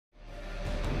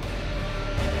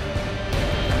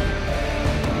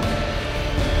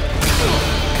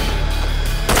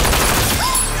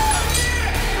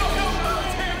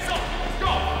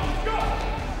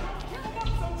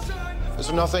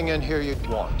nothing in here you'd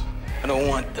want. I don't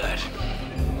want that.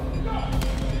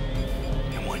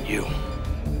 I want you.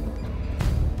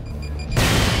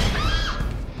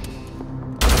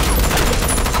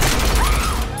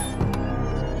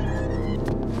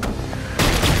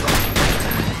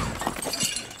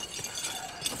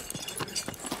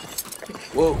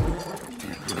 Whoa.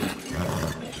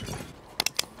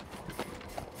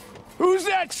 Who's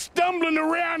that stumbling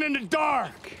around in the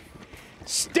dark?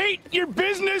 State your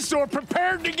business or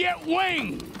prepare to get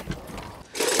winged.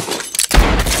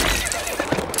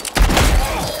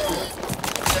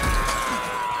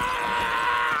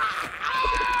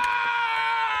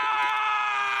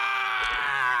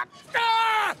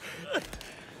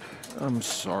 I'm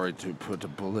sorry to put a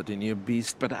bullet in your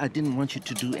beast, but I didn't want you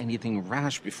to do anything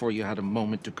rash before you had a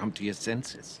moment to come to your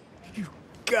senses. You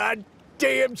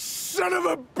goddamn son of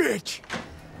a bitch!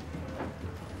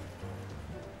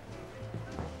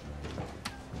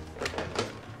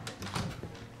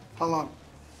 How long?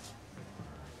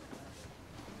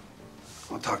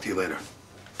 I'll talk to you later.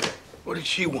 What did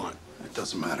she want? It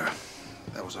doesn't matter.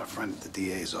 That was our friend at the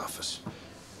DA's office.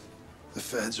 The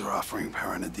feds are offering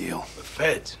Perrin a deal. The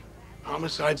feds?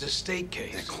 Homicide's a state They're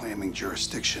case. claiming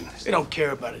jurisdiction. They don't care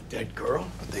about a dead girl.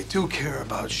 But they do care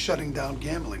about shutting down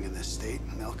gambling in this state,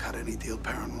 and they'll cut any deal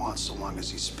Perrin wants so long as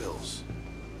he spills.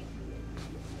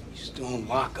 He's still in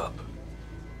lockup.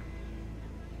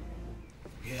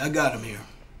 Yeah, I got him here.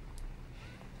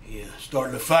 He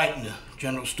started a fight in the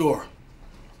general store.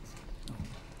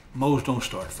 Moles don't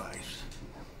start fights,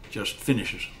 just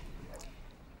finishes.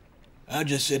 I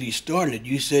just said he started.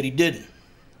 You said he didn't.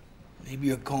 Maybe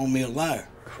you're calling me a liar.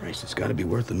 Christ, it's got to be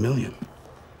worth $1 million.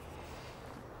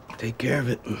 Take care of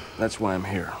it. That's why I'm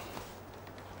here.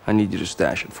 I need you to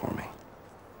stash it for me.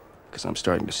 Because I'm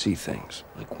starting to see things.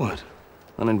 Like what?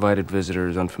 Uninvited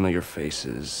visitors, unfamiliar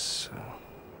faces.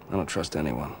 I don't trust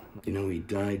anyone. You know, he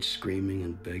died screaming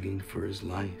and begging for his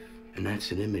life. And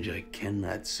that's an image I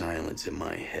cannot silence in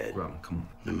my head. Ron, come on.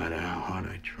 No matter how hard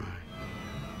I try.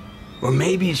 Or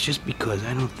maybe it's just because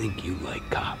I don't think you like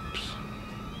cops.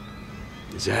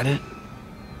 Is that it?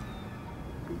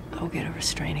 I'll get a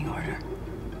restraining order.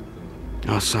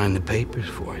 I'll sign the papers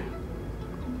for you.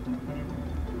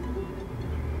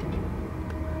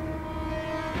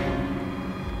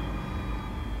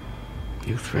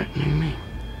 You threatening me?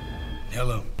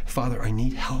 Hello. Father, I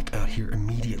need help out here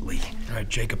immediately. All right,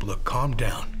 Jacob, look, calm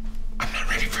down. I'm not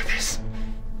ready for this.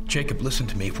 Jacob, listen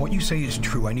to me. If what you say is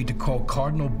true, I need to call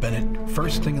Cardinal Bennett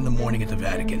first thing in the morning at the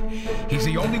Vatican. He's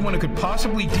the only one who could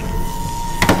possibly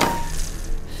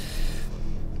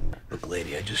Look,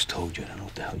 lady, I just told you I don't know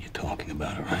what the hell you're talking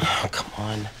about, all right? Oh, come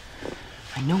on.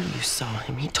 I know you saw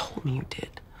him. He told me you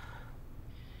did.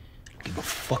 Give a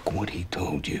fuck what he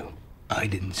told you. I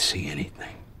didn't see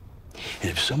anything. And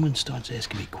if someone starts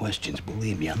asking me questions,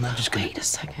 believe me, I'm not just gonna... Wait a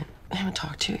second. I haven't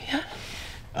talked to you yet.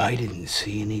 I didn't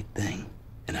see anything,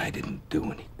 and I didn't do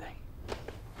anything.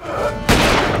 What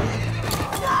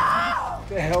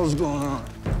the hell's going on?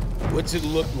 What's it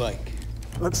look like?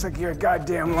 Looks like you're a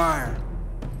goddamn liar.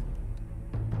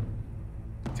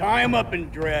 Tie him up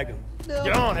and drag him. No.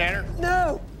 Get on, Tanner.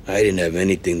 No. I didn't have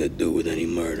anything to do with any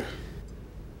murder.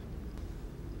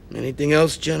 Anything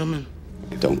else, gentlemen?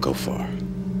 Don't go far.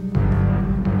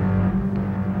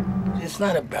 It's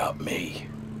not about me.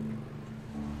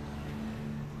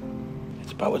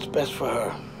 It's about what's best for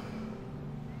her.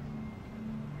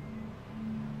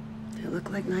 They look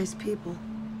like nice people.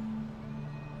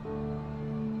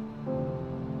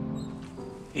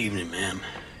 Evening, ma'am.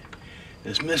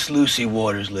 Does Miss Lucy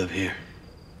Waters live here?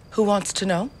 Who wants to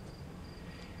know?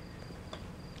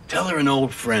 Tell her an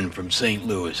old friend from St.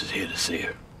 Louis is here to see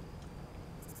her.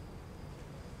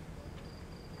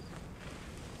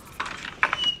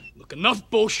 Look, enough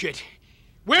bullshit.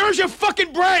 Where is your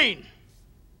fucking brain?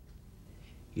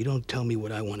 You don't tell me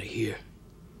what I want to hear,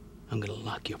 I'm gonna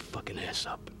lock your fucking ass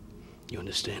up. You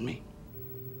understand me?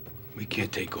 We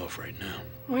can't take off right now.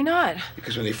 Why not?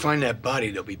 Because when they find that body,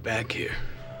 they'll be back here.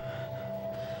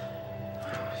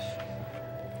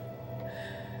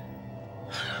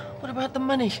 What about the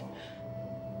money?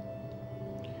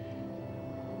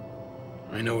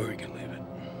 I know where we can live.